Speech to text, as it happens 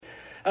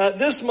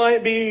This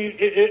might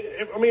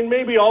be,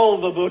 maybe all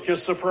of the book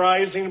is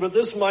surprising, but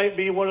this might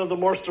be one of the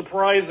more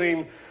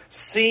surprising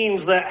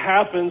scenes that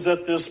happens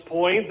at this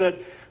point, that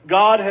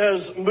God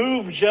has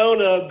moved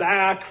Jonah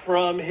back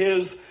from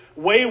his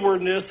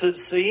waywardness, it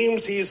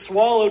seems. He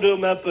swallowed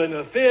him up in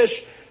a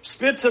fish,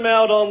 spits him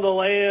out on the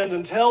land,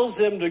 and tells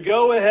him to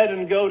go ahead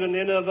and go to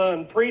Nineveh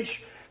and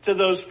preach to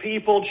those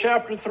people.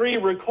 Chapter 3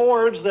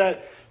 records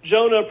that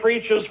Jonah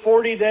preaches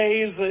 40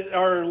 days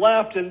are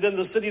left, and then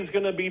the city's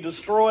going to be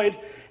destroyed.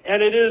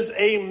 And it is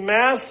a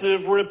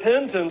massive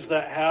repentance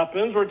that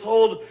happens. We're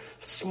told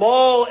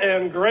small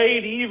and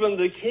great, even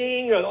the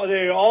king,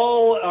 they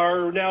all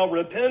are now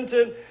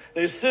repentant.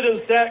 They sit in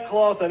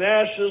sackcloth and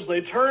ashes.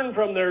 They turn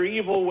from their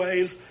evil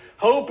ways,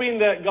 hoping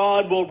that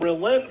God will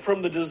relent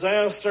from the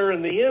disaster.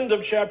 And the end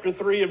of chapter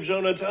 3 of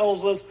Jonah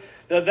tells us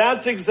that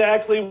that's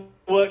exactly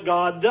what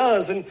God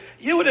does. And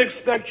you would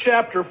expect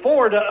chapter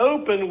 4 to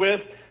open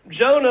with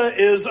Jonah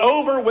is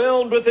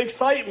overwhelmed with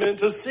excitement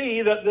to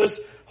see that this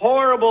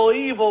horrible,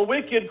 evil,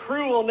 wicked,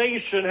 cruel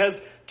nation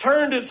has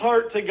turned its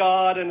heart to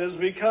God and has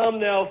become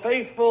now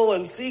faithful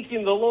and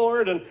seeking the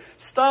Lord and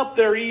stop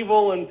their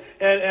evil.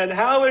 And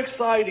how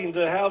exciting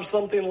to have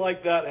something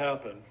like that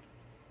happen.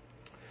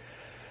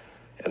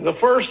 And the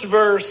first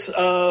verse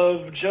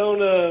of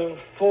Jonah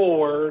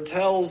 4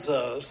 tells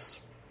us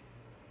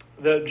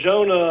that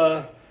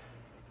Jonah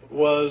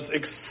was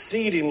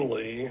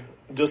exceedingly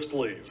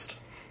displeased.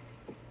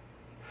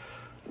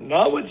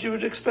 Not what you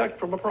would expect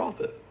from a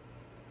prophet.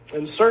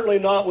 And certainly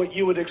not what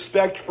you would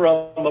expect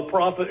from a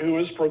prophet who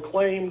has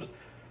proclaimed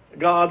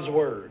God's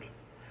word.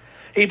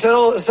 He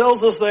tells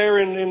us there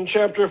in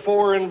chapter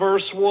 4 and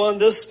verse 1,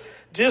 this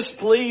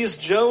displeased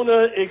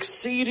Jonah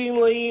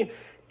exceedingly,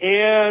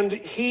 and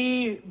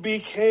he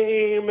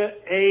became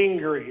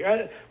angry.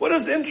 What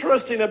is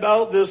interesting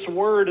about this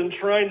word and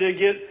trying to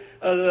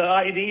get the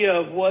idea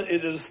of what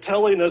it is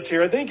telling us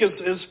here, I think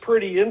is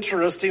pretty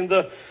interesting.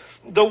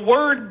 The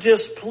word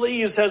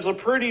displeased has a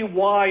pretty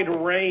wide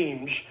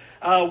range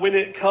when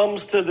it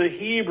comes to the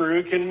Hebrew.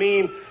 It can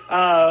mean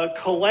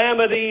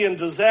calamity and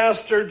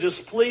disaster,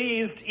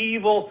 displeased,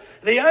 evil.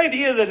 The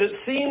idea that it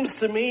seems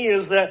to me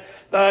is that,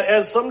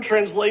 as some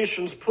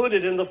translations put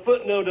it in the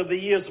footnote of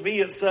the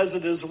ESV, it says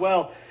it as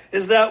well,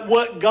 is that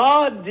what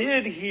God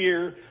did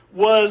here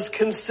was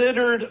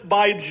considered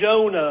by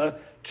Jonah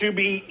to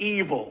be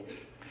evil.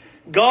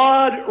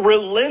 God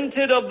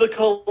relented of the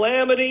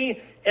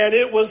calamity, and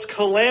it was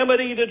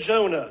calamity to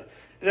Jonah.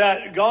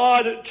 That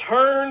God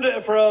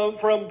turned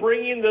from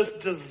bringing this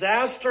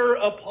disaster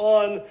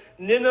upon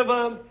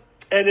Nineveh,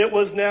 and it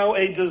was now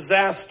a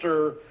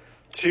disaster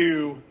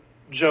to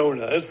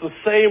Jonah. It's the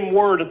same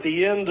word at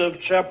the end of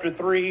chapter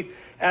 3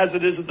 as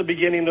it is at the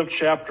beginning of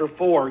chapter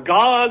 4.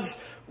 God's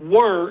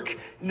work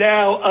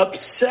now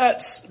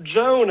upsets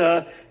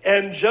Jonah,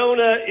 and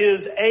Jonah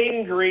is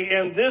angry,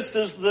 and this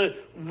is the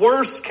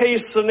worst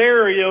case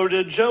scenario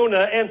to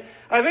Jonah. And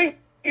I think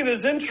it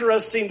is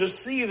interesting to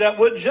see that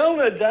what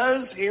Jonah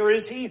does here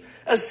is he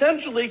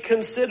essentially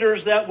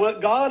considers that what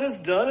God has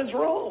done is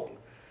wrong.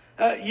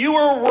 You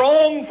are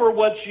wrong for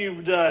what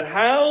you've done.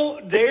 How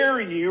dare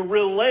you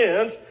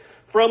relent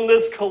from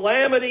this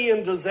calamity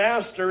and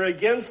disaster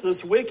against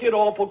this wicked,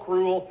 awful,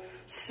 cruel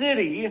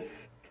city?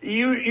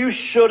 You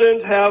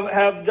shouldn't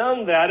have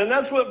done that. And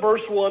that's what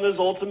verse 1 is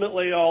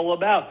ultimately all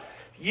about.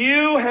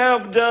 You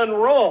have done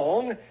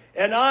wrong,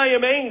 and I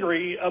am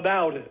angry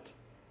about it.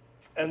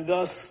 And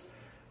thus,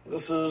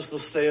 this is the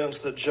stance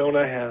that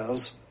Jonah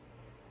has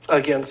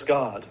against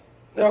God.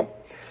 Now,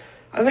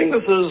 I think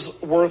this is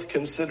worth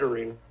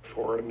considering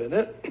for a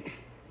minute.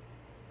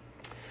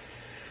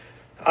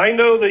 I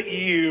know that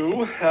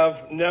you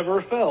have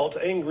never felt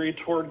angry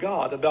toward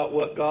God about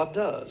what God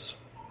does.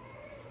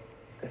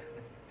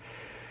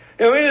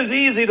 It is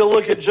easy to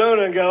look at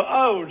Jonah and go,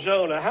 oh,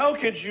 Jonah, how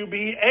could you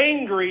be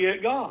angry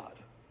at God?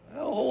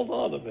 Well, hold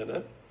on a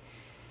minute.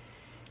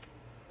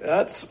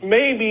 That's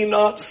maybe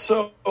not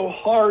so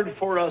hard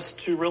for us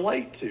to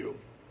relate to.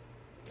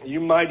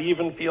 You might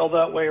even feel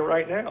that way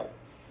right now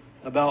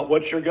about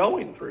what you're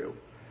going through,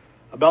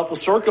 about the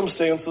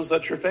circumstances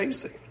that you're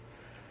facing.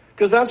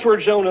 Because that's where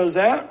Jonah's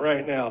at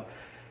right now.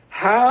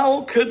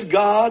 How could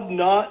God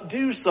not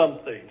do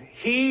something?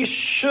 He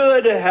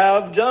should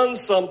have done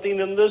something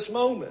in this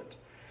moment.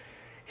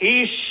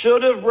 He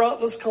should have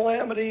brought this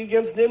calamity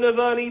against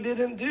Nineveh, and he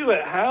didn't do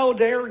it. How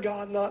dare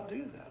God not do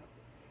that?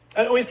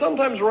 And we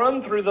sometimes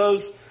run through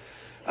those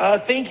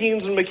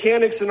thinkings and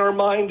mechanics in our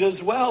mind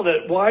as well,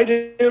 that why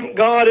didn't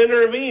God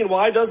intervene?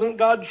 Why doesn't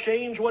God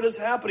change what is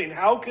happening?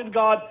 How could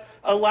God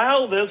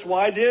allow this?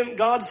 Why didn't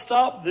God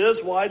stop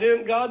this? Why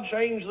didn't God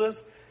change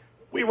this?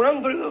 We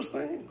run through those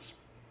things.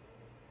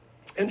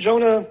 And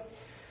Jonah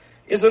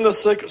is in a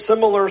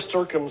similar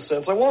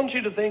circumstance. I want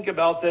you to think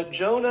about that.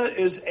 Jonah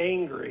is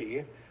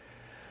angry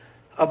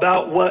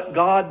about what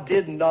God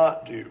did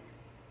not do.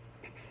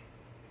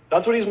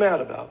 That's what he's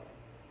mad about.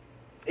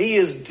 He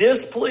is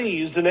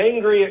displeased and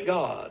angry at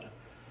God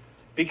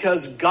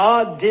because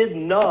God did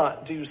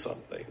not do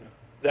something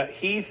that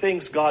he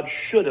thinks God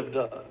should have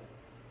done.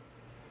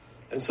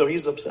 And so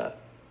he's upset.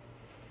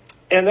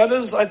 And that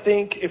is, I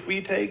think, if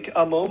we take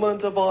a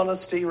moment of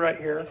honesty right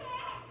here,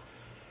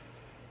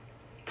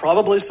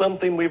 probably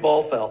something we've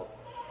all felt.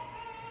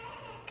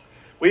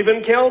 We've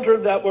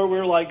encountered that where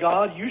we're like,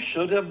 God, you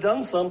should have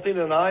done something,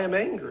 and I am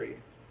angry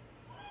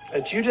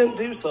that you didn't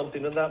do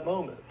something in that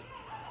moment.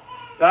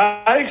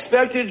 I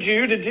expected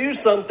you to do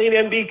something,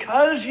 and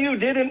because you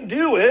didn't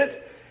do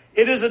it,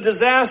 it is a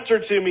disaster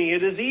to me.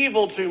 It is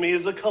evil to me. It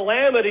is a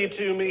calamity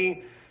to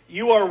me.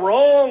 You are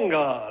wrong,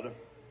 God.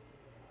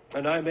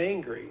 And I'm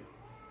angry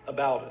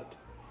about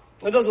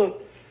it. It doesn't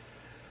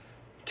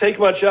take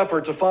much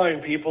effort to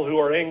find people who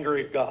are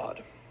angry at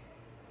God.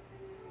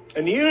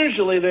 And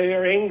usually they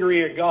are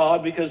angry at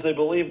God because they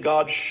believe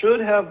God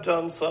should have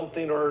done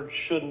something or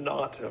should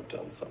not have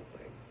done something.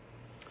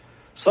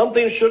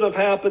 Something should have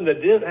happened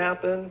that didn't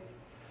happen,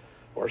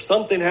 or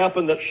something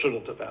happened that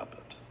shouldn't have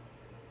happened.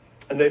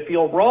 And they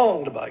feel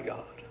wronged by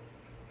God,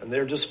 and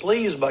they're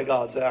displeased by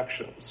God's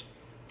actions.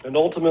 And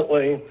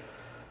ultimately,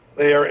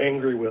 they are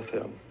angry with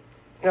him.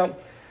 Now,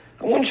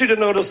 I want you to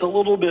notice a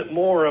little bit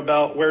more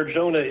about where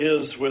Jonah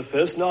is with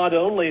this. Not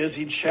only is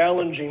he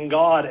challenging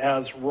God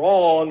as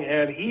wrong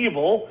and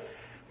evil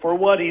for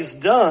what he's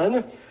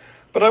done,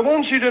 but I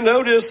want you to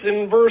notice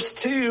in verse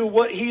 2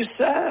 what he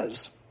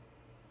says.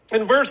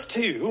 In verse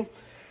 2,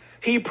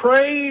 he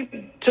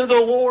prayed to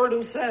the Lord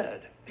and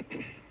said,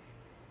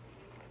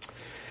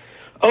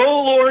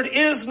 O Lord,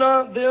 is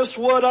not this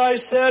what I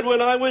said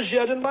when I was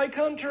yet in my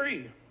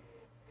country?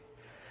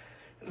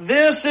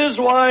 This is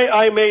why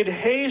I made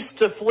haste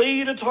to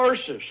flee to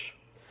Tarshish.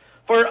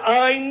 For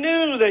I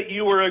knew that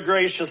you were a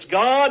gracious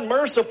God,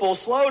 merciful,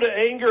 slow to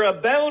anger,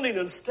 abounding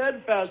in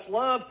steadfast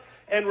love,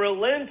 and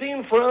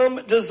relenting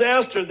from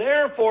disaster.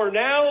 Therefore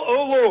now,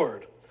 O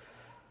Lord,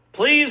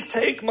 please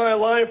take my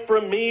life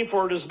from me,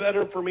 for it is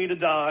better for me to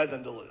die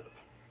than to live.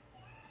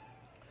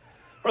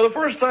 For the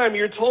first time,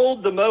 you're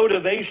told the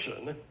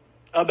motivation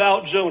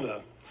about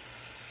Jonah.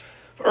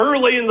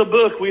 Early in the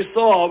book, we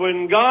saw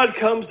when God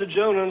comes to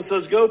Jonah and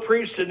says, go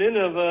preach to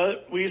Nineveh,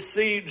 we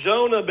see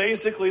Jonah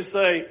basically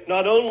say,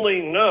 not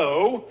only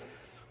no,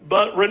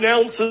 but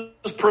renounce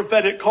his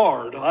prophetic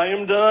card. I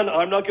am done.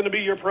 I'm not going to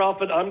be your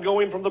prophet. I'm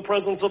going from the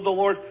presence of the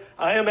Lord.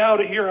 I am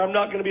out of here. I'm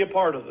not going to be a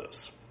part of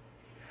this.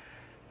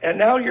 And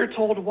now you're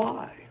told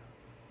why.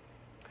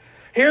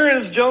 Here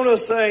is Jonah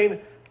saying,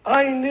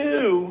 I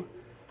knew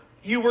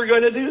you were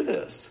going to do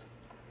this.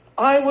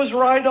 I was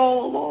right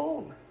all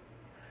along.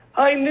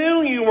 I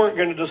knew you weren't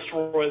going to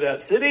destroy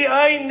that city.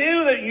 I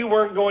knew that you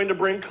weren't going to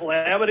bring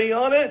calamity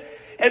on it.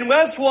 And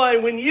that's why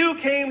when you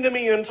came to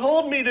me and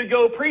told me to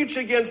go preach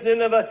against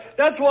Nineveh,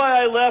 that's why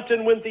I left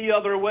and went the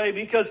other way,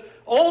 because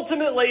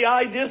ultimately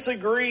I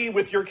disagree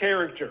with your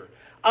character.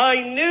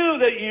 I knew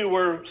that you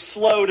were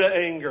slow to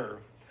anger.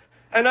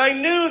 And I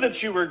knew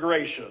that you were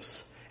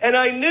gracious. And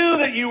I knew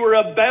that you were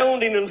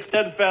abounding in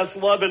steadfast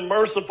love and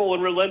merciful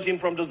and relenting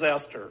from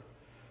disaster.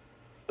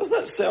 Doesn't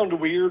that sound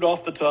weird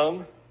off the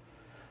tongue?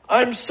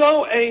 I'm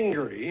so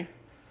angry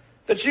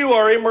that you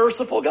are a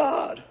merciful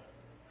God.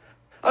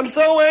 I'm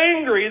so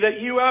angry that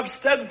you have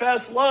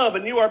steadfast love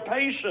and you are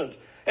patient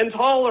and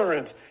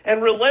tolerant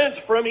and relent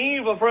from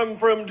evil,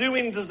 from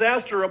doing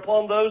disaster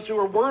upon those who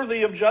are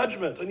worthy of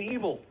judgment and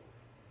evil.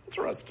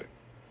 Interesting.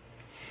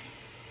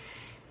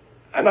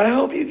 And I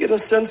hope you get a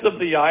sense of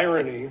the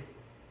irony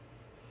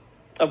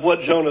of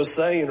what Jonah's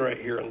saying right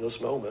here in this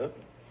moment.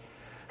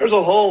 There's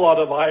a whole lot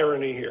of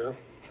irony here.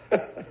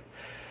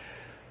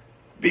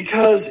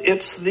 Because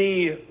it's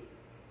the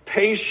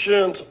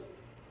patient,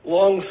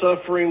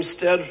 long-suffering,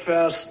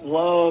 steadfast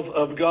love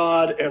of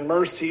God and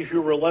mercy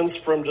who relents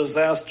from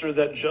disaster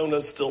that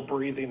Jonah's still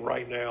breathing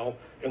right now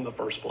in the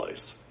first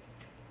place.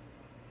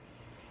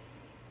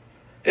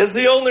 It's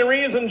the only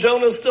reason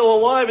Jonah's still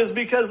alive is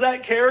because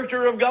that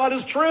character of God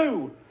is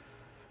true.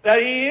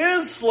 That he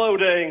is slow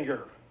to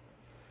anger.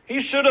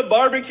 He should have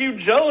barbecued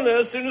Jonah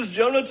as soon as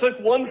Jonah took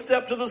one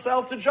step to the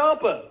south to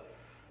Joppa.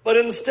 But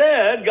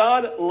instead,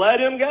 God let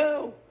him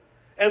go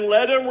and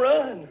let him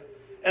run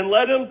and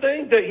let him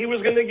think that he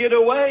was going to get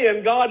away.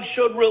 And God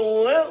showed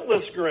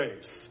relentless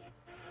grace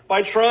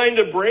by trying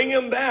to bring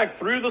him back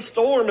through the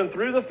storm and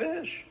through the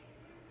fish.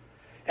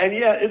 And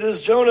yet it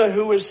is Jonah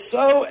who is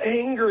so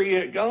angry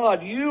at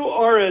God. You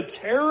are a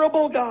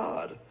terrible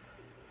God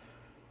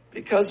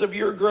because of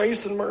your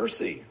grace and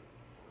mercy.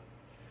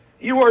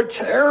 You are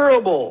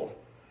terrible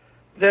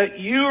that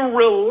you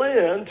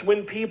relent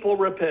when people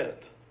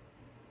repent.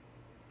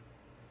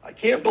 I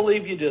can't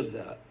believe you did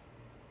that.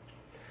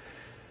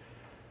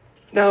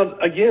 Now,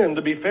 again,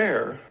 to be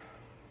fair,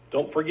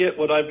 don't forget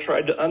what I've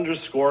tried to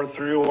underscore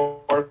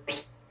through our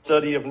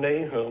study of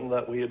Nahum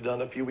that we had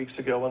done a few weeks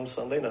ago on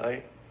Sunday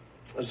night,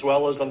 as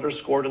well as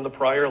underscored in the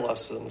prior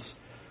lessons.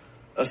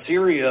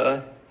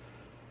 Assyria,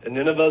 and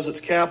Nineveh as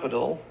its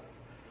capital,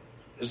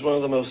 is one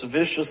of the most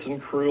vicious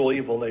and cruel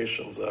evil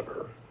nations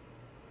ever.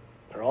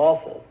 They're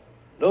awful.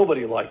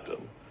 Nobody liked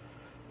them.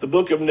 The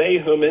book of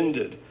Nahum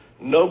ended.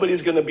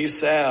 Nobody's going to be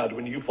sad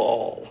when you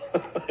fall.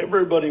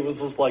 Everybody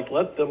was just like,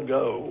 let them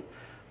go.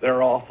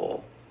 They're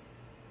awful.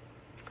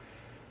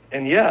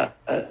 And yet,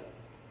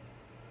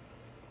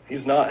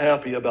 He's not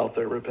happy about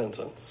their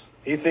repentance.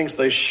 He thinks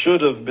they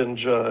should have been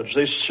judged.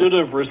 They should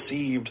have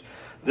received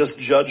this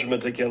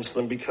judgment against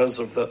them because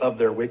of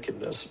their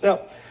wickedness.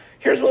 Now,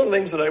 here's one of the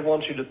things that I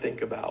want you to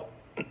think about.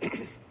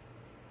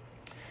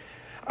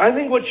 I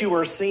think what you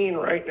are seeing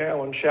right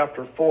now in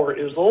chapter 4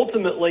 is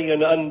ultimately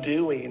an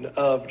undoing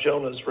of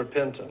Jonah's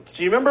repentance.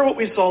 Do you remember what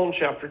we saw in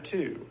chapter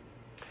 2?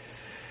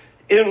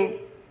 In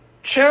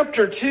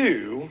chapter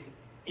 2,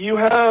 you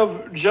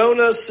have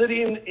Jonah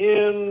sitting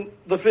in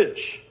the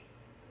fish.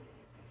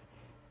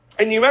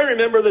 And you may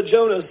remember that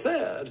Jonah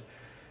said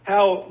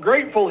how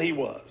grateful he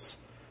was,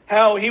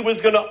 how he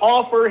was going to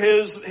offer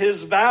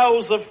his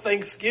vows of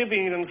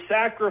thanksgiving and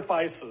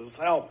sacrifices,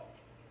 how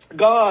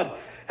God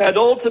had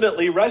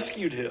ultimately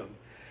rescued him.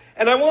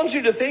 And I want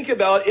you to think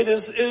about it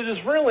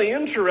is really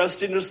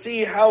interesting to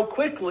see how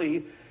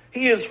quickly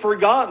he has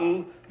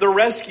forgotten the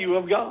rescue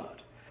of God,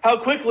 how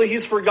quickly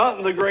he's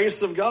forgotten the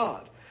grace of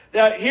God.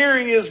 That here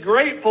he is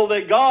grateful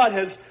that God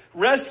has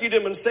rescued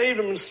him and saved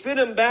him and spit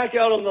him back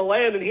out on the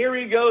land. And here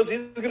he goes.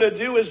 He's going to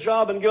do his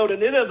job and go to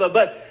Nineveh.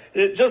 But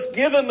just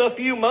give him a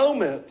few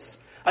moments.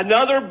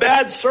 Another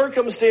bad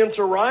circumstance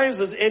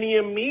arises and he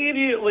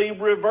immediately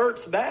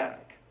reverts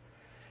back.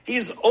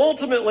 He's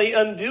ultimately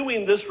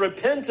undoing this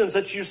repentance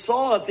that you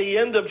saw at the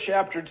end of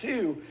chapter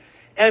 2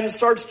 and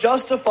starts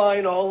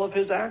justifying all of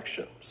his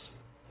actions.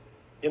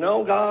 You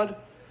know, God,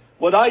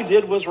 what I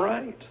did was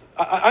right.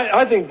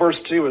 I think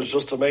verse 2 is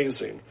just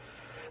amazing.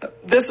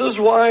 This is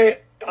why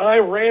I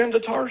ran to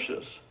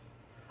Tarshish.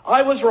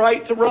 I was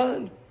right to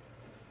run.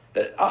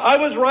 I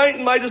was right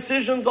in my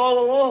decisions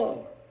all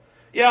along.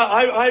 Yeah,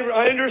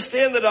 I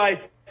understand that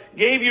I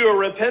gave you a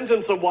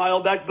repentance a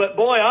while back, but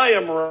boy, I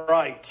am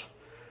right.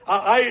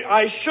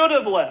 I should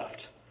have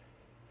left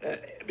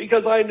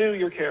because I knew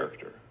your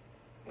character.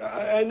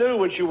 I knew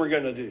what you were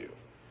going to do.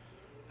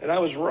 And I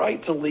was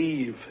right to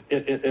leave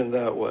in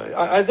that way.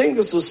 I think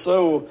this is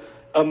so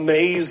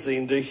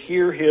amazing to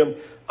hear him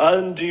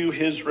undo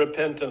his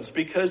repentance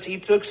because he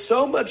took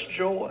so much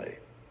joy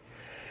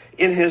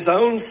in his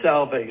own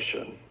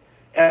salvation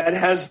and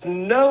has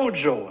no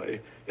joy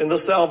in the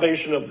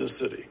salvation of this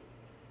city.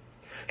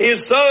 He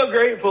is so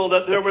grateful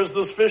that there was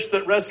this fish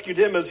that rescued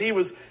him as he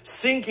was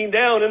sinking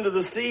down into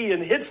the sea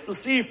and hits the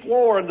sea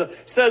floor and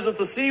says that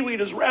the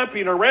seaweed is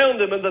wrapping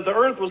around him and that the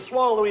earth was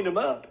swallowing him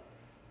up.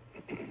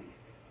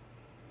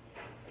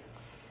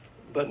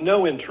 But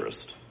no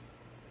interest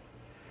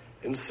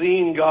in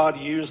seeing God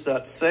use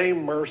that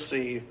same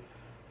mercy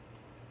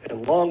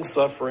and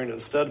long-suffering and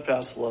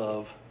steadfast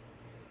love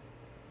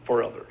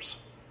for others.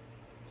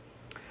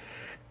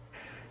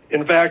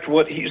 In fact,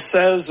 what he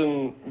says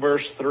in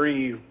verse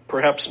 3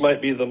 perhaps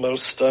might be the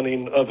most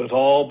stunning of it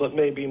all, but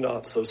maybe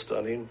not so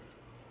stunning.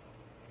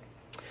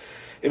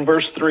 In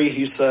verse 3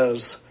 he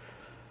says,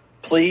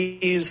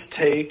 "Please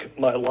take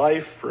my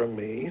life from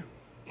me,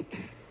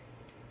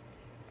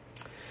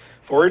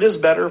 for it is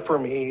better for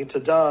me to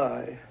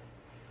die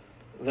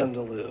than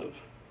to live."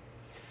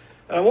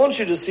 And I want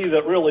you to see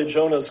that really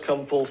Jonah's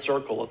come full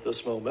circle at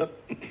this moment.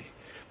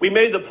 We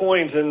made the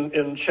point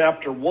in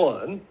chapter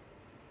 1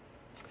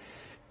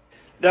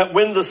 that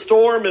when the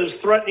storm is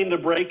threatening to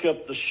break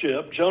up the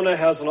ship, Jonah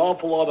has an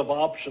awful lot of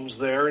options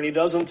there, and he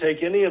doesn't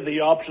take any of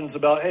the options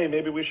about, hey,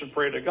 maybe we should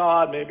pray to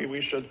God, maybe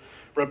we should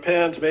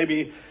repent,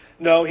 maybe...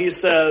 No, he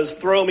says,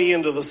 throw me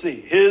into the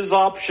sea. His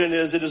option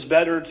is, it is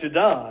better to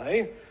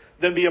die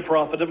than be a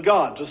prophet of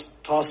God. Just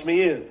toss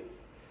me in.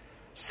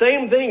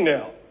 Same thing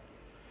now.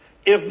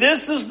 If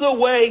this is the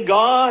way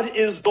God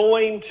is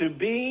going to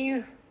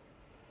be,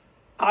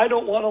 I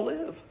don't want to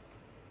live.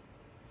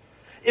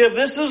 If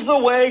this is the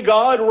way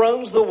God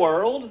runs the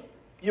world,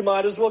 you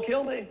might as well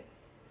kill me.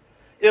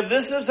 If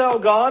this is how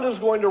God is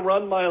going to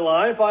run my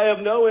life, I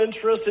have no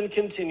interest in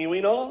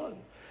continuing on.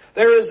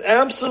 There is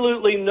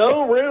absolutely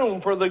no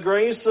room for the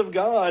grace of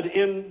God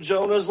in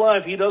Jonah's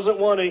life. He doesn't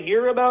want to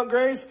hear about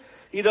grace.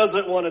 He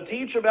doesn't want to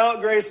teach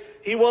about grace.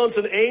 He wants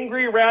an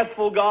angry,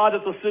 wrathful God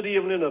at the city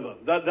of Nineveh.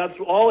 That's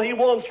all he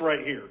wants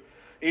right here.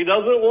 He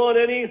doesn't want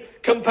any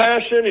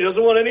compassion. He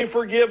doesn't want any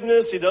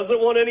forgiveness. He doesn't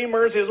want any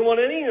mercy. He doesn't want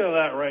any of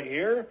that right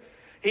here.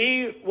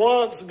 He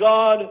wants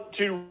God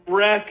to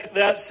wreck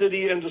that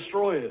city and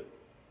destroy it.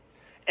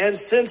 And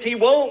since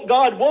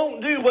God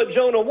won't do what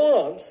Jonah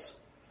wants,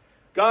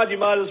 God, you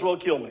might as well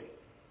kill me.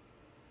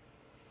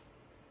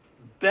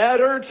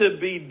 Better to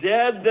be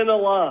dead than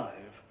alive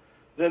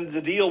than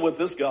to deal with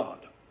this God.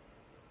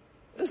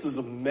 This is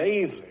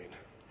amazing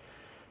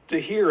to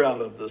hear out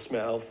of this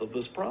mouth of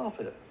this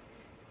prophet.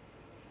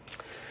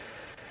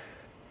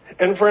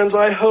 And friends,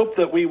 I hope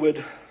that we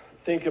would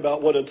think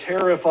about what a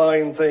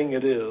terrifying thing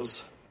it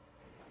is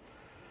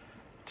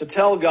to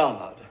tell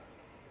God,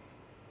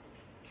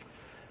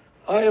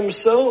 I am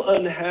so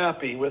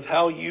unhappy with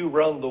how you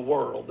run the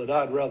world that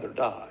I'd rather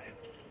die.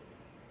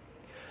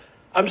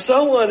 I'm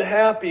so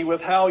unhappy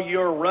with how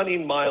you're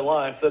running my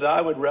life that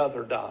I would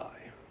rather die.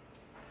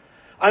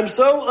 I'm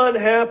so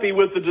unhappy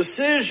with the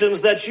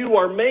decisions that you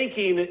are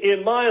making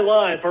in my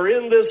life or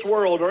in this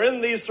world or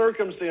in these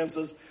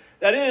circumstances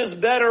that it is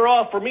better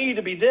off for me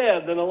to be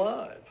dead than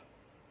alive.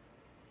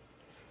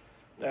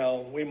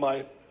 Now, we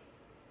might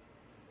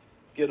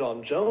get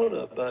on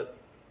Jonah, but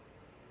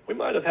we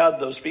might have had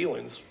those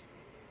feelings.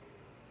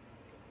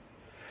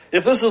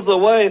 If this is the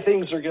way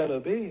things are going to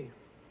be,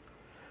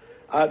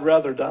 I'd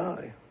rather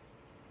die.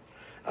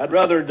 I'd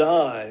rather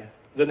die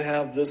than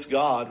have this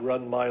God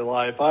run my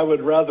life. I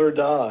would rather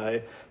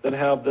die than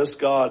have this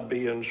God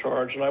be in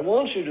charge. And I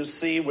want you to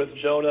see with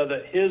Jonah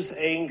that his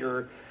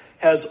anger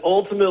has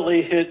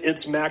ultimately hit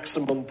its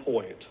maximum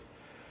point.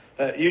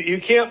 You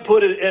can't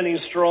put it any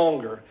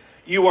stronger.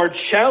 You are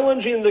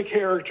challenging the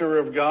character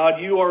of God.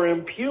 You are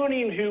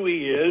impugning who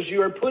he is.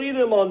 You are putting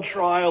him on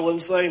trial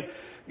and saying,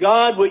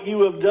 God, what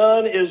you have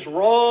done is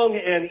wrong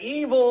and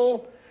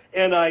evil,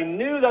 and I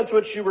knew that's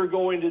what you were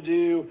going to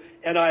do,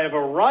 and I have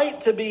a right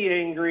to be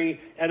angry,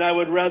 and I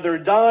would rather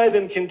die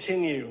than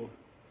continue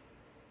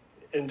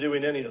in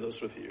doing any of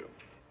this with you.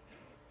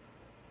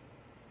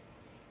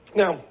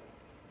 Now,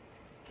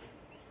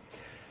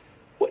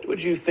 what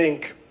would you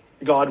think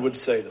God would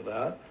say to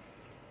that?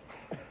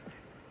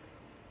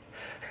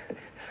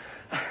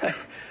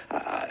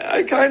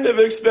 I kind of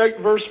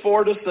expect verse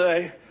 4 to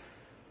say,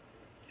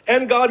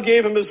 and God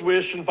gave him his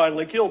wish and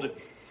finally killed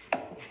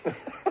him.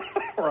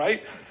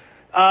 Right?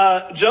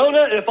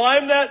 Jonah, if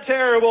I'm that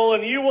terrible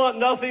and you want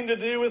nothing to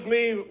do with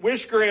me,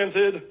 wish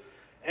granted.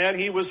 And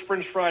he was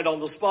french fried on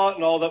the spot,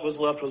 and all that was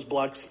left was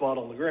black spot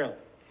on the ground.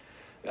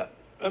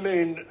 I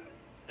mean,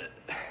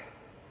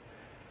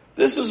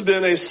 this has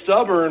been a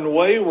stubborn,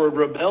 wayward,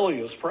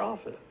 rebellious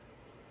prophet.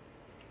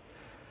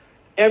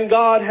 And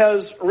God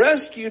has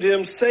rescued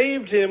him,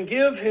 saved him,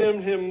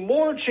 given him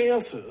more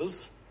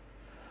chances,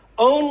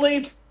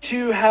 only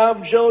to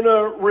have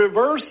Jonah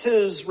reverse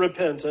his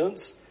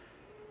repentance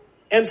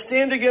and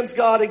stand against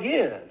God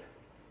again.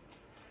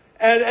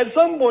 And at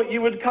some point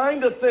you would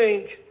kind of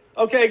think,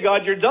 okay,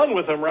 God, you're done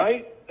with him,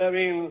 right? I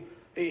mean,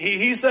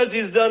 he says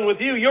he's done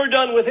with you. You're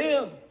done with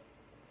him.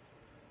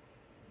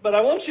 But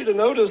I want you to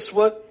notice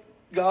what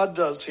God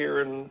does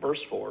here in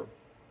verse 4.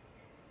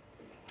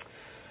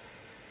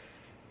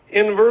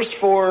 In verse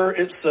 4,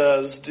 it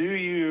says, do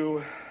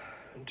you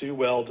do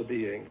well to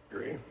be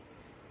angry?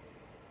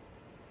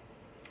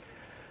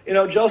 You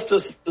know,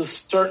 justice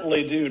is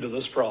certainly due to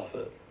this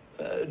prophet.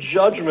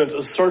 Judgment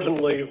is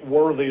certainly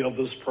worthy of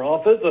this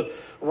prophet. The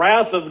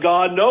wrath of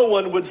God, no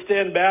one would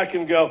stand back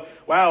and go,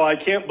 wow, I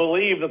can't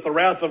believe that the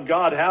wrath of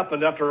God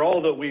happened after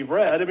all that we've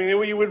read. I mean,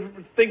 you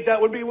would think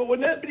that would be what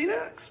would be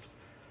next.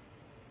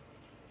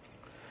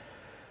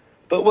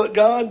 But what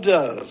God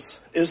does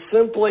is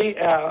simply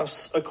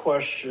asks a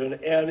question,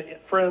 and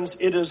friends,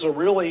 it is a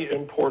really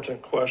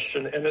important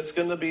question, and it's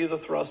going to be the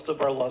thrust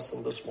of our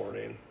lesson this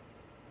morning.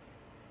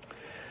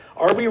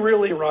 Are we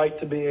really right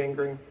to be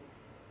angry?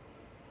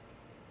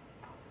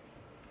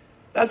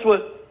 That's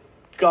what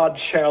God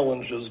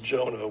challenges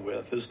Jonah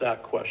with, is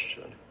that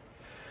question.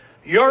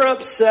 You're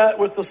upset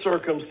with the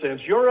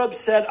circumstance. You're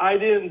upset I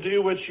didn't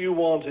do what you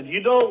wanted.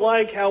 You don't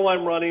like how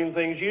I'm running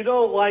things. You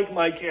don't like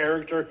my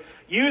character.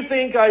 You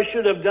think I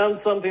should have done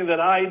something that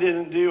I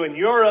didn't do, and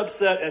you're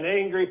upset and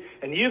angry,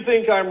 and you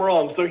think I'm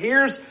wrong. So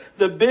here's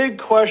the big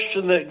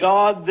question that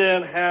God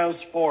then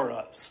has for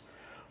us.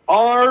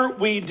 Are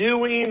we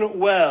doing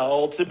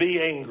well to be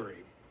angry?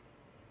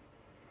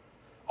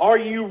 Are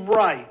you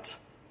right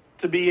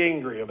to be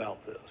angry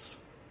about this?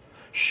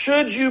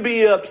 Should you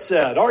be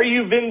upset? Are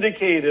you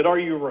vindicated? Are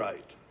you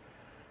right?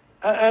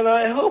 And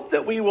I hope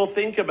that we will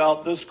think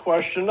about this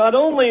question not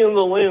only in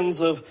the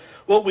lens of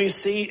what we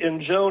see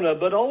in Jonah,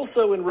 but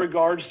also in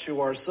regards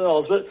to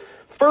ourselves. But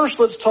first,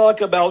 let's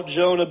talk about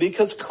Jonah,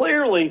 because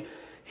clearly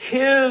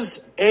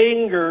his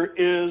anger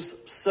is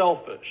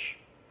selfish.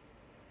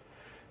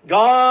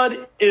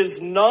 God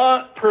is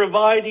not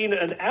providing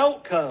an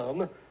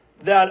outcome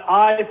that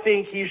I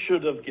think he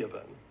should have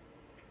given.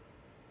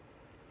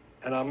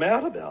 And I'm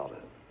mad about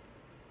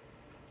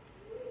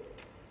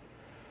it.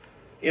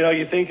 You know,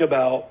 you think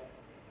about,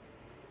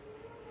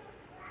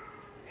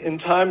 in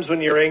times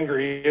when you're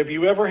angry, have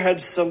you ever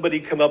had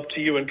somebody come up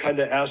to you and kind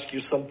of ask you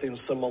something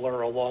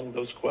similar along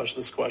this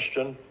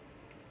question?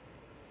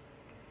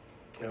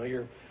 You know,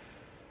 you're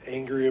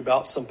angry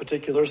about some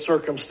particular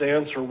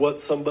circumstance or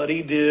what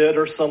somebody did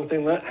or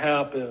something that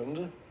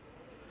happened.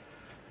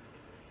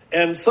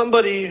 And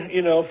somebody,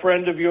 you know,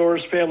 friend of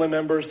yours, family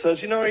member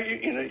says, you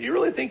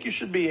really think you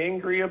should be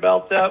angry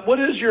about that? What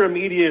is your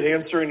immediate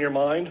answer in your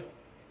mind?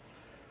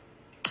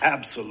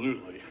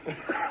 Absolutely.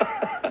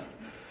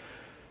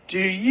 Do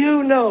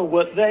you know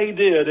what they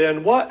did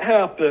and what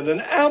happened?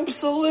 And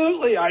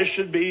absolutely I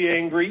should be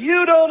angry.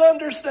 You don't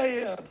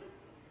understand.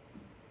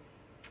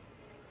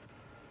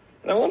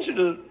 And I want you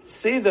to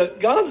see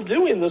that God's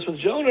doing this with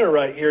Jonah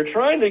right here,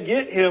 trying to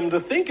get him to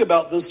think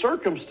about this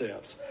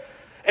circumstance.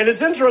 And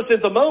it's interesting,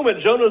 at the moment,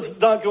 Jonah's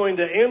not going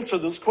to answer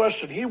this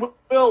question. He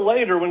will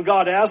later when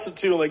God asks it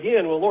to him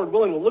again. Well, Lord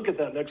willing, we'll look at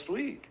that next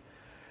week.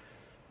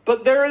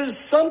 But there is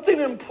something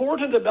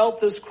important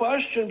about this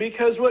question,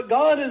 because what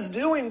God is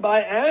doing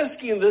by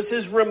asking this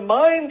is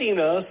reminding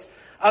us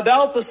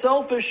about the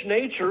selfish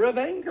nature of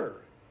anger.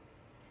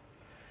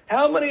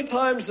 How many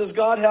times does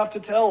God have to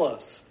tell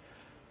us,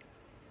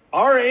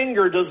 Our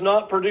anger does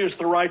not produce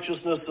the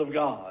righteousness of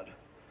God.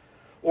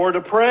 Or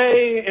to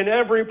pray in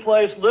every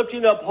place,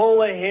 lifting up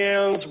holy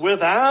hands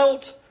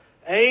without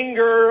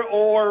anger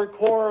or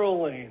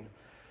quarreling.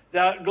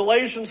 That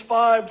Galatians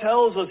 5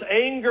 tells us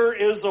anger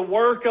is a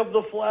work of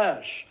the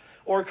flesh.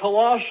 Or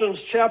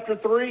Colossians chapter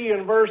 3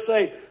 and verse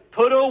 8,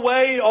 put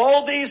away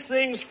all these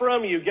things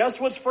from you. Guess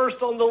what's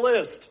first on the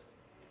list?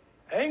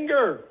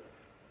 Anger.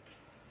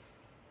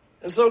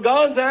 And so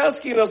God's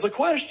asking us a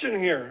question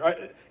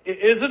here.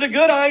 Is it a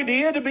good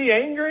idea to be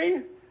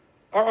angry?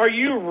 Are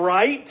you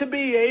right to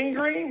be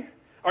angry?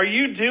 Are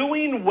you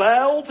doing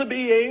well to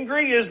be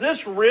angry? Is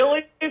this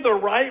really the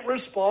right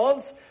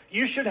response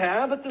you should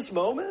have at this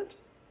moment?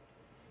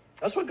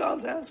 That's what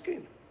God's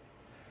asking.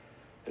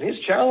 And he's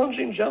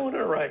challenging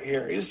Jonah right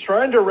here. He's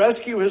trying to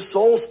rescue his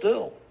soul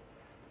still.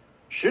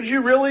 Should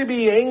you really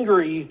be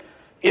angry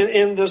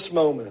in this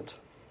moment?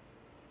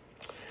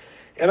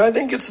 And I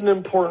think it's an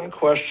important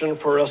question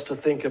for us to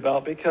think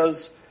about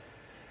because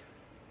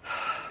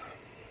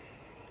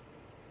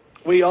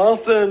we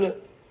often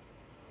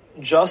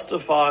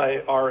justify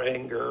our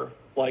anger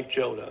like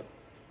Jonah.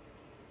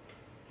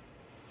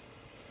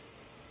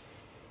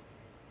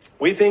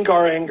 We think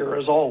our anger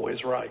is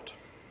always right.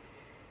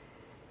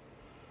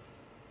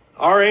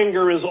 Our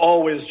anger is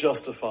always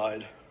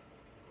justified.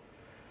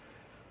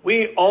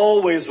 We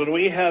always, when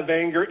we have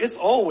anger, it's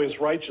always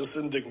righteous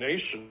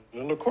indignation.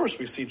 And of course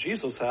we see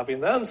Jesus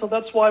having that, and so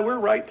that's why we're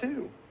right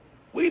too.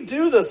 We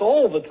do this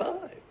all the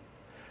time.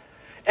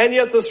 And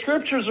yet the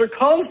scriptures are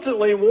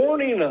constantly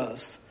warning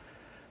us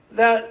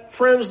that,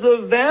 friends, the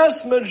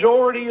vast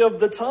majority of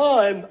the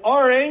time,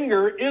 our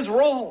anger is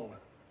wrong.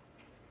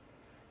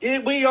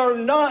 We are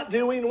not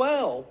doing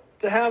well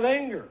to have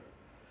anger.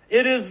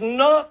 It is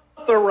not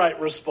the right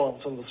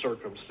response in the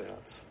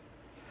circumstance.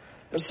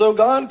 And so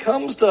God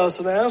comes to us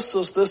and asks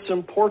us this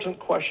important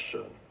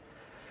question.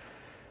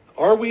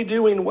 Are we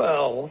doing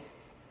well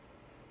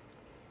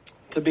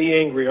to be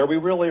angry? Are we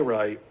really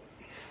right?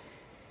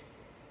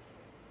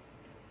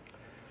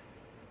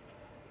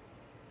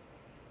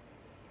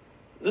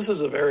 This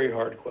is a very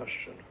hard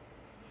question.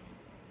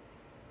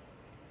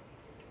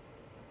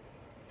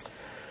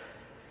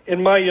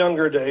 In my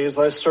younger days,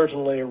 I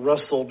certainly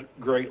wrestled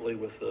greatly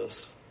with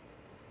this.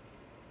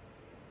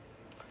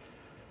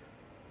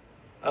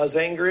 I was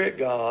angry at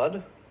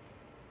God.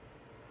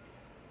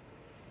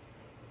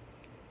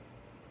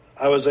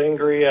 I was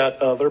angry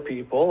at other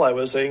people. I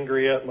was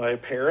angry at my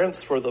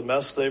parents for the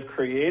mess they've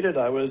created.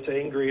 I was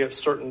angry at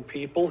certain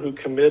people who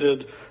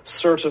committed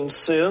certain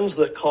sins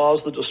that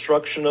caused the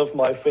destruction of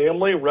my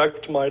family,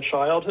 wrecked my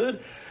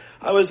childhood.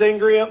 I was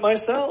angry at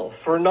myself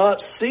for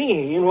not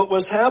seeing what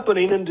was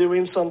happening and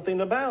doing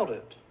something about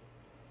it.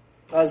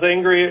 I was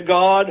angry at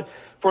God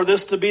for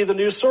this to be the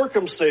new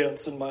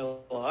circumstance in my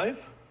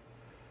life,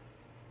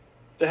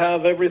 to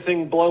have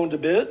everything blown to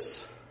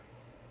bits,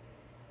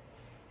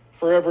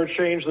 forever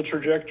change the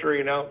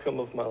trajectory and outcome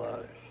of my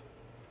life.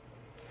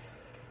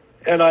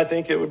 And I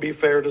think it would be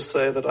fair to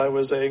say that I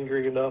was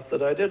angry enough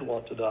that I did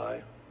want to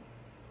die.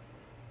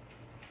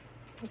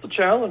 It's a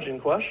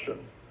challenging question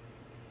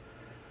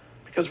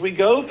because we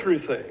go through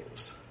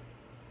things,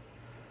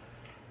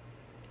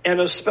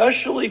 and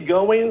especially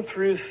going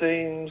through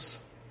things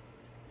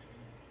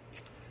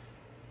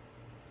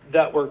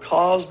that were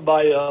caused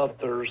by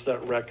others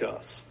that wreck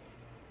us.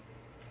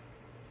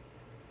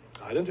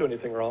 I didn't do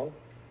anything wrong.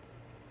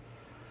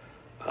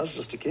 I was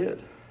just a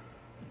kid.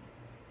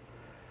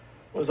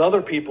 It was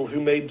other people who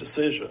made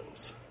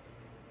decisions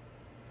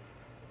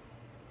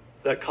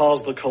that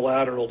caused the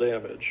collateral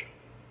damage.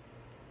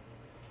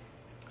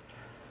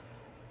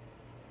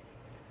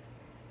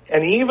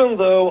 And even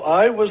though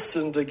I was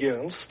sinned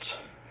against,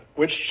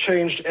 which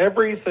changed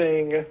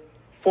everything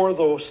for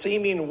the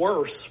seeming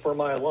worse for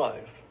my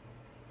life,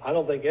 I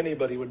don't think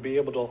anybody would be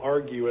able to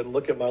argue and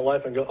look at my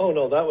life and go, oh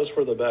no, that was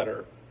for the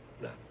better.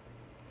 No.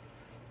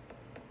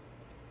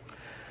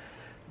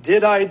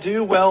 Did I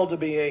do well to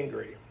be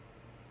angry?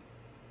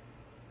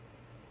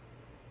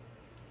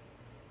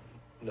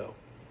 No.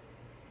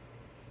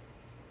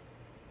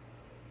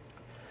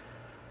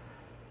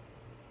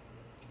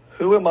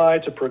 Who am I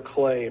to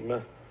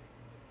proclaim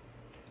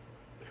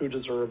who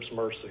deserves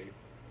mercy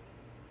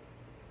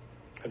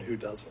and who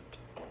doesn't?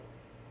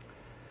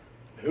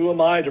 Who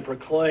am I to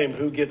proclaim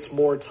who gets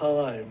more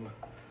time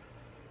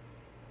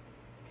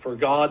for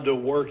God to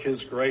work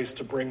his grace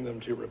to bring them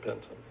to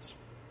repentance?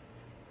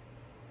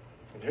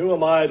 And who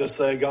am I to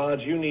say,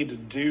 God, you need to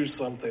do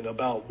something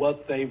about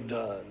what they've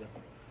done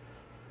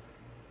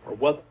or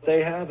what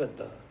they haven't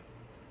done?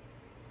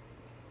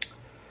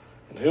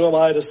 And who am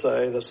I to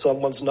say that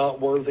someone's not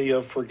worthy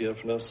of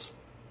forgiveness?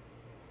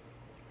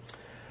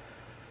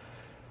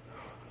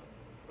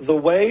 The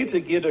way to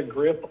get a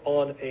grip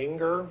on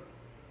anger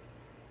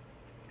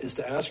is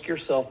to ask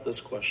yourself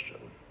this question.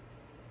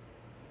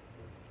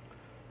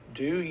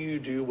 Do you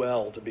do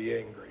well to be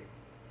angry?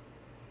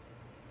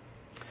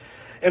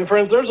 And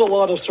friends, there's a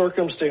lot of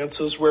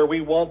circumstances where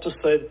we want to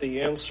say that the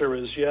answer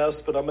is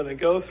yes, but I'm going to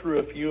go through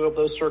a few of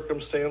those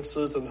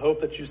circumstances and hope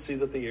that you see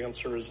that the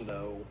answer is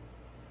no.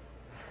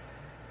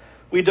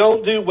 We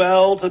don't do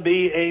well to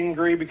be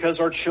angry because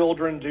our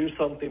children do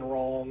something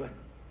wrong.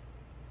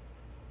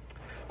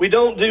 We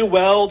don't do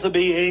well to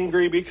be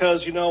angry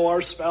because,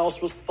 our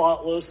spouse was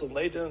thoughtless and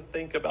they didn't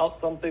think about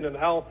something and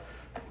how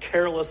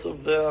careless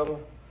of them.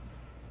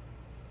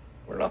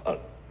 We're not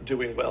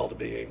doing well to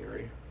be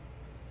angry.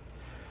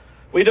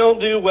 We don't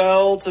do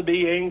well to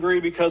be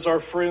angry because our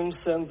friend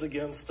sins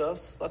against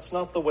us. That's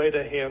not the way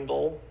to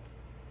handle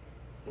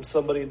when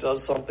somebody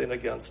does something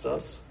against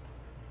us.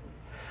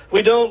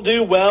 We don't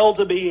do well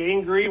to be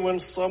angry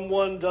when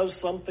someone does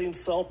something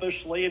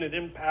selfishly and it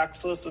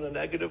impacts us in a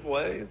negative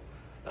way.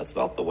 That's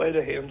not the way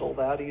to handle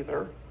that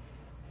either.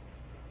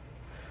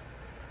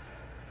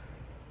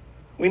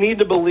 We need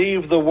to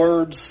believe the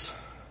words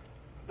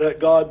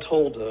that God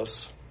told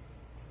us,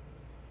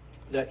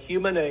 that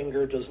human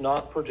anger does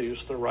not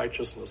produce the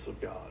righteousness of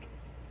God.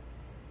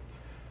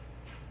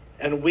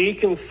 And we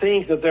can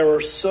think that there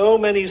are so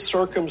many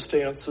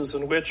circumstances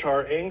in which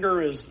our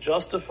anger is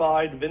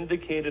justified,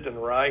 vindicated,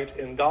 and right,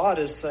 and God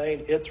is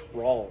saying it's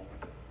wrong.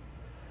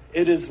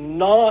 It is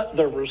not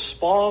the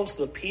response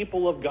the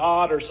people of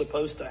God are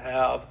supposed to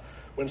have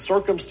when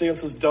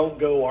circumstances don't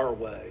go our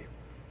way,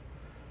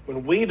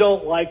 when we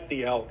don't like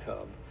the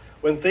outcome,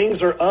 when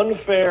things are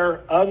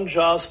unfair,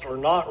 unjust, or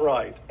not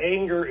right.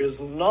 Anger is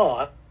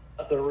not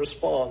the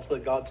response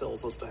that God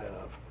tells us to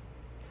have.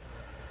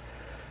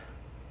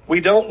 We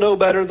don't know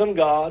better than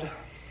God.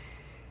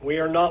 We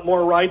are not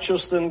more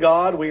righteous than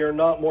God. We are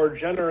not more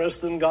generous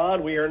than God.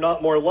 We are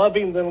not more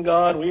loving than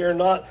God. We are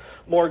not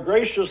more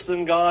gracious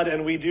than God.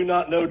 And we do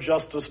not know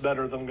justice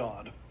better than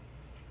God.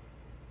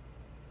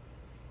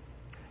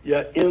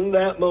 Yet in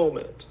that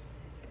moment,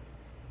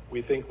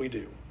 we think we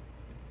do.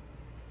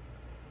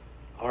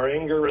 Our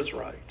anger is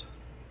right.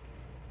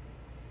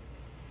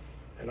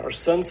 And our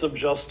sense of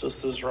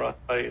justice is right.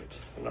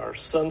 And our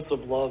sense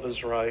of love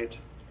is right.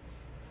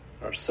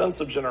 Our sense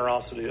of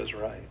generosity is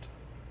right.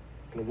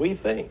 And we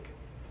think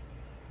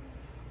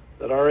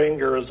that our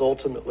anger is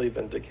ultimately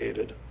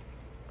vindicated.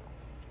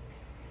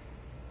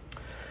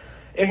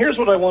 And here's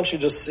what I want you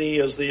to see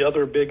as the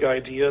other big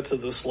idea to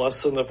this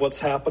lesson of what's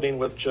happening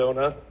with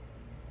Jonah.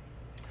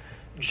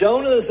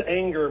 Jonah's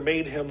anger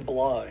made him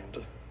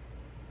blind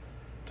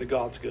to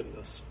God's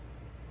goodness.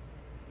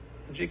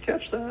 Did you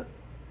catch that?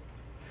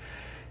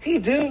 He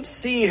didn't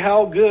see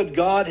how good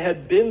God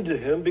had been to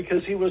him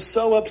because he was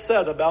so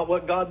upset about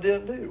what God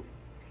didn't do.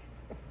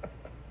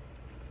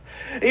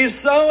 He's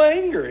so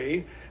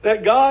angry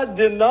that God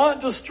did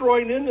not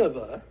destroy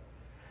Nineveh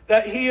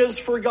that he has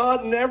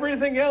forgotten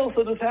everything else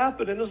that has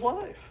happened in his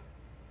life.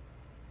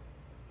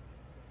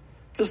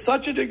 To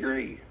such a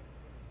degree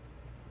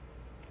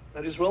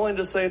that he's willing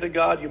to say to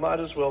God, you might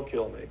as well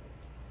kill me.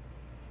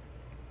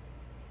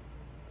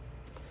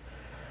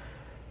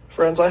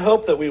 Friends, I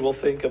hope that we will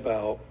think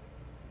about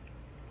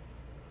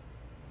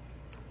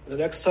the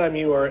next time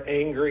you are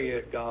angry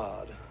at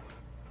God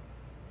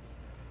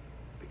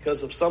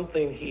because of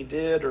something he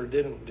did or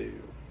didn't do.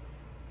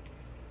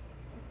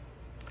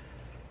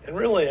 And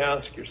really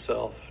ask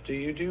yourself, do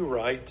you do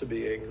right to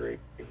be angry?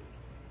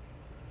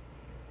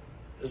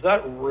 Is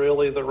that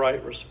really the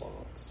right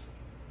response?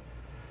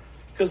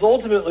 Because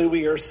ultimately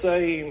we are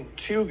saying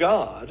to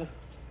God,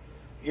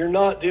 you're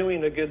not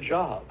doing a good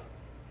job.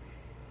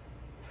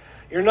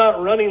 You're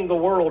not running the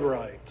world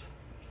right.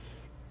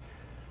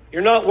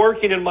 You're not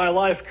working in my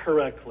life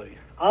correctly.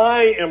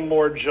 I am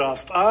more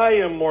just. I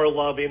am more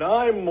loving.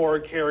 I'm more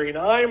caring.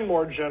 I'm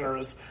more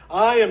generous.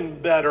 I am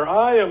better.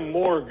 I am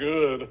more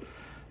good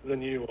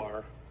than you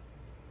are.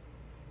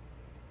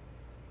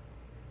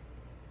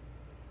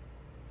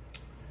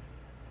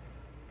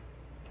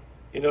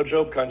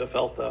 Job kind of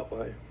felt that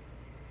way.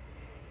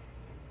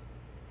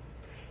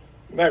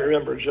 You might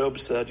remember Job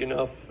said,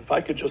 if I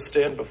could just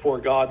stand before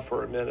God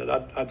for a minute,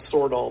 I'd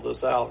sort all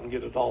this out and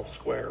get it all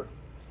square.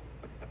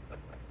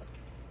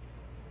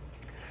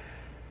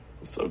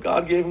 So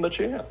God gave him a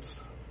chance.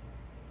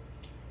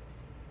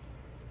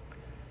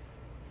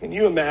 Can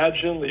you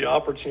imagine the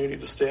opportunity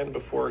to stand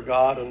before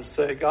God and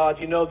say, God,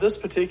 this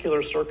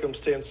particular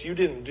circumstance you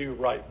didn't do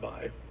right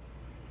by.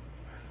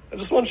 I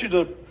just want you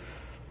to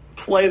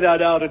play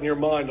that out in your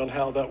mind on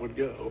how that would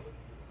go.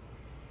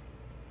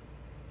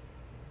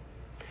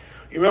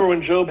 You remember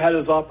when Job had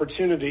his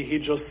opportunity, he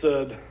just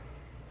said,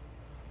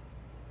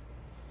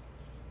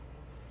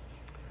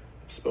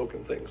 I've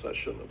spoken things I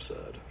shouldn't have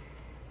said.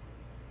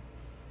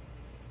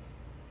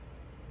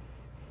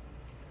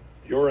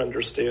 Your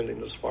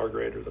understanding is far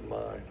greater than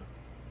mine.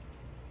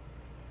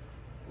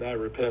 And I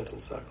repent in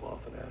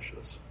sackcloth and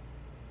ashes.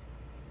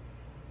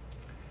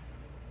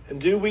 And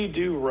do we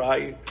do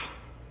right?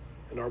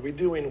 And are we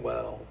doing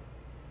well?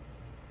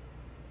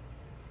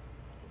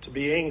 To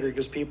be angry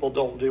because people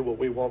don't do what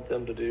we want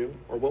them to do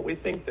or what we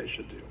think they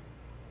should do.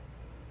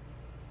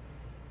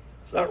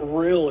 Is that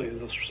really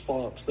the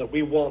response that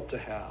we want to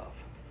have?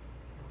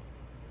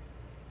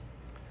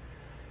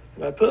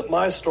 And I put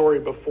my story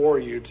before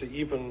you to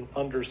even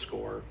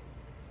underscore.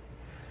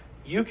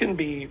 You can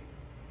be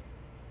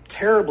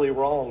terribly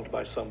wronged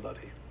by somebody.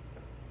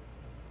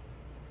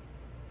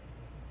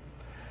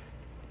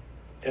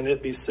 and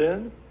it be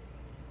sin,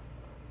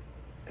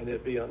 and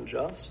it be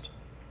unjust,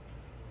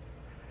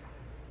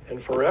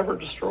 and forever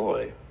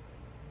destroy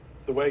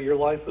the way your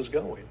life is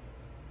going.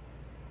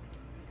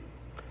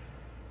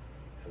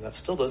 And that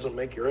still doesn't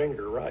make your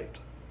anger right.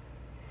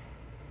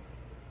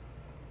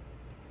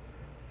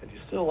 And you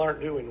still aren't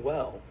doing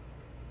well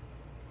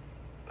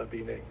by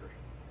being angry.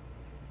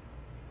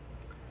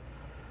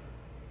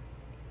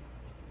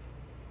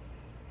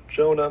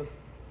 Jonah,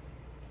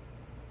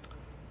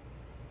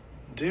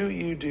 do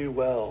you do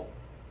well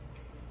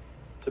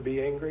to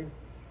be angry?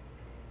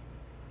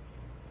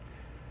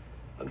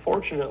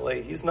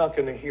 Unfortunately, he's not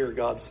going to hear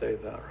God say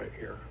that right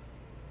here.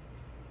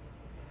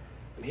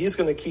 And he's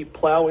going to keep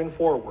plowing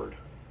forward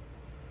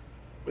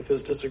with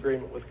his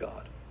disagreement with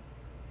God.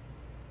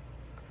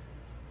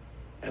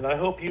 And I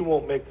hope you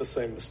won't make the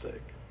same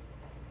mistake.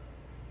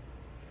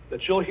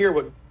 That you'll hear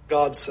what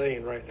God's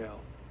saying right now.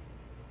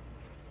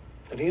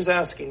 And he's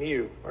asking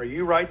you, are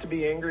you right to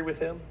be angry with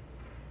him?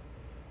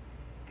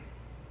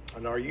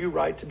 And are you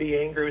right to be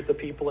angry with the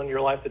people in your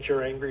life that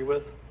you're angry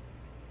with?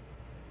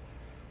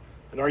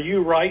 And are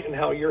you right in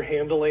how you're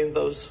handling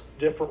those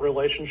different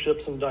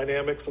relationships and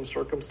dynamics and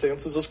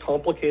circumstances, as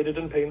complicated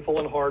and painful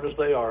and hard as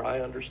they are?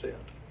 I understand.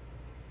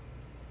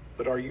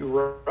 But are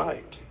you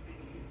right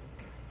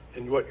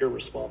in what your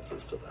response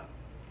is to that?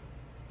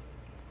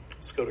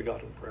 Let's go to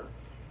God in prayer.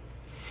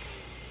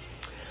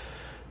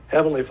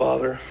 Heavenly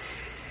Father,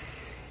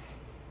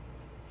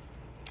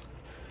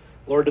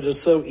 Lord, it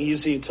is so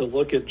easy to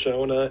look at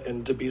Jonah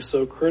and to be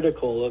so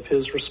critical of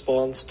his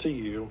response to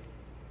you,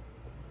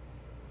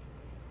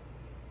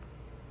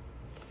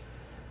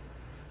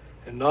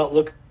 and not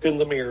look in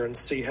the mirror and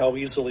see how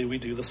easily we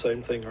do the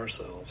same thing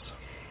ourselves.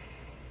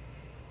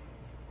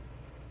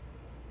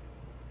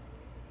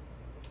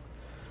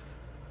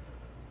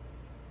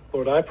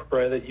 Lord, I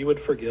pray that you would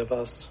forgive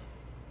us.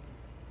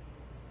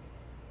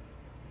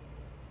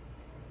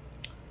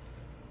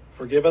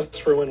 Forgive us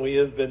for when we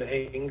have been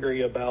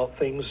angry about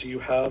things you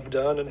have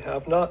done and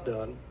have not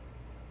done.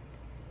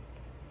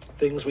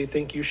 Things we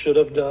think you should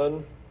have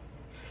done,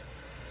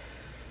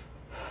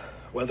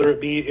 whether it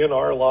be in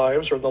our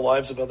lives or in the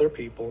lives of other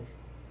people,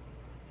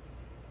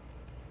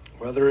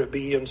 whether it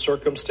be in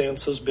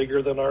circumstances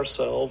bigger than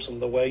ourselves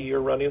and the way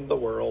you're running the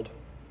world.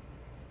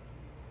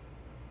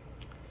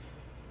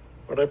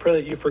 Lord, I pray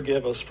that you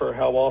forgive us for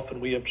how often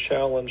we have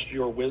challenged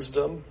your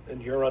wisdom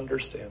and your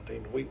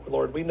understanding.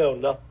 Lord, we know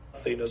nothing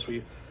as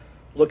we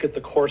look at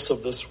the course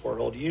of this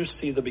world. You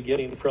see the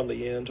beginning from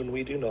the end, and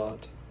we do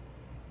not.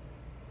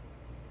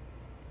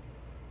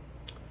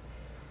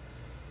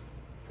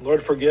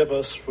 Lord, forgive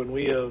us when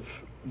we have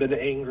been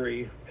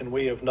angry and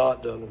we have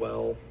not done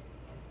well.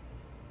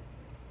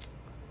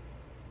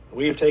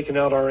 We have taken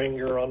out our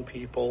anger on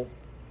people,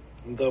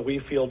 and though we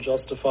feel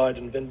justified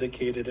and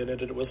vindicated in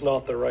it, it was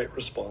not the right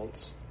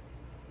response.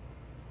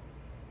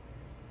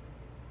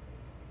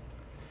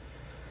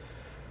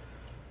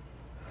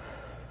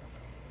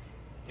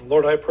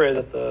 Lord, I pray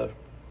that the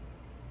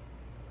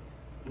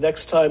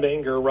next time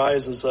anger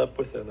rises up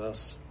within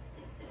us,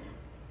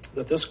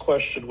 that this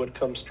question would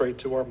come straight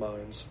to our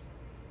minds.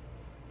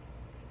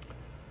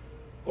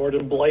 Lord,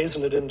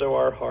 emblazon it into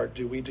our heart.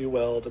 Do we do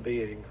well to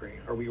be angry?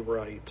 Are we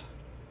right?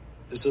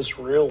 Is this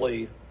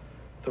really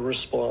the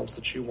response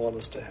that you want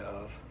us to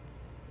have?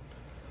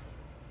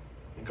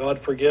 And God,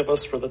 forgive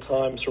us for the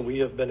times where we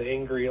have been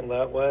angry in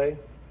that way.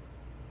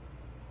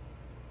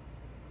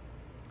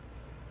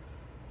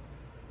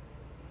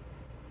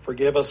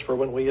 Forgive us for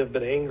when we have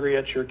been angry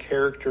at your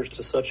characters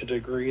to such a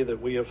degree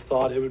that we have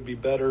thought it would be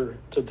better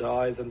to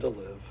die than to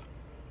live.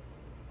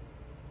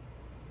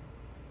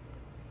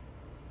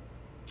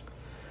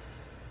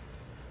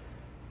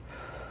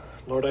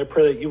 Lord, I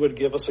pray that you would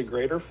give us a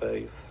greater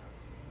faith,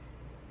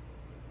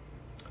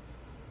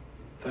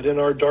 that in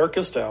our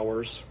darkest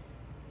hours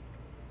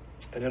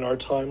and in our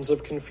times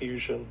of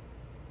confusion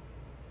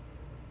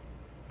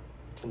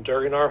and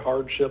during our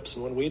hardships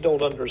and when we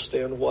don't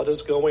understand what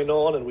is going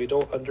on and we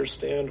don't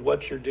understand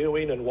what you're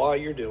doing and why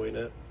you're doing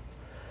it,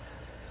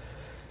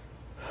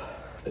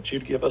 that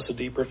you'd give us a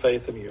deeper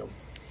faith in you.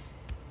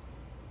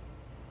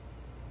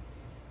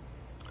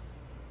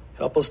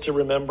 Help us to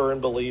remember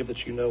and believe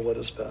that you know what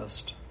is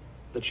best,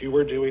 that you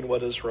are doing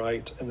what is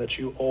right, and that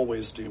you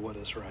always do what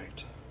is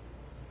right.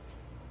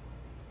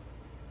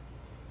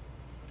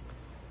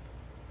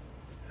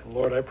 And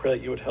Lord, I pray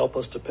that you would help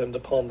us depend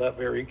upon that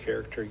very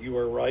character. You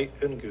are right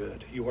and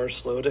good. You are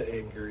slow to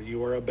anger.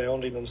 You are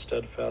abounding in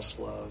steadfast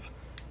love.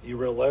 You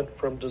relent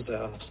from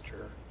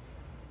disaster.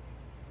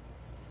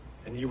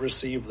 And you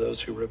receive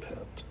those who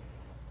repent.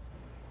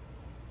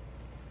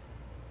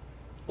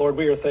 Lord,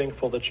 we are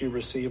thankful that you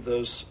receive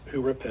those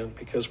who repent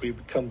because we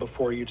come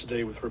before you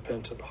today with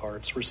repentant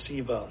hearts.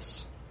 Receive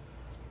us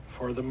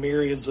for the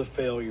myriads of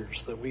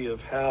failures that we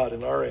have had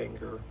in our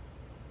anger.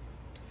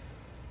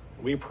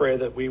 We pray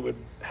that we would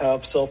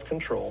have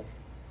self-control,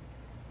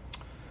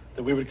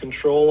 that we would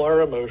control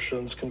our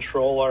emotions,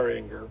 control our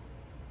anger,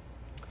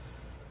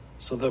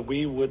 so that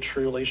we would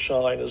truly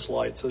shine as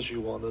lights as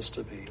you want us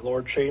to be.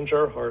 Lord, change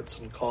our hearts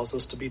and cause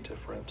us to be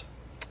different.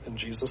 In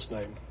Jesus'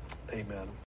 name, amen.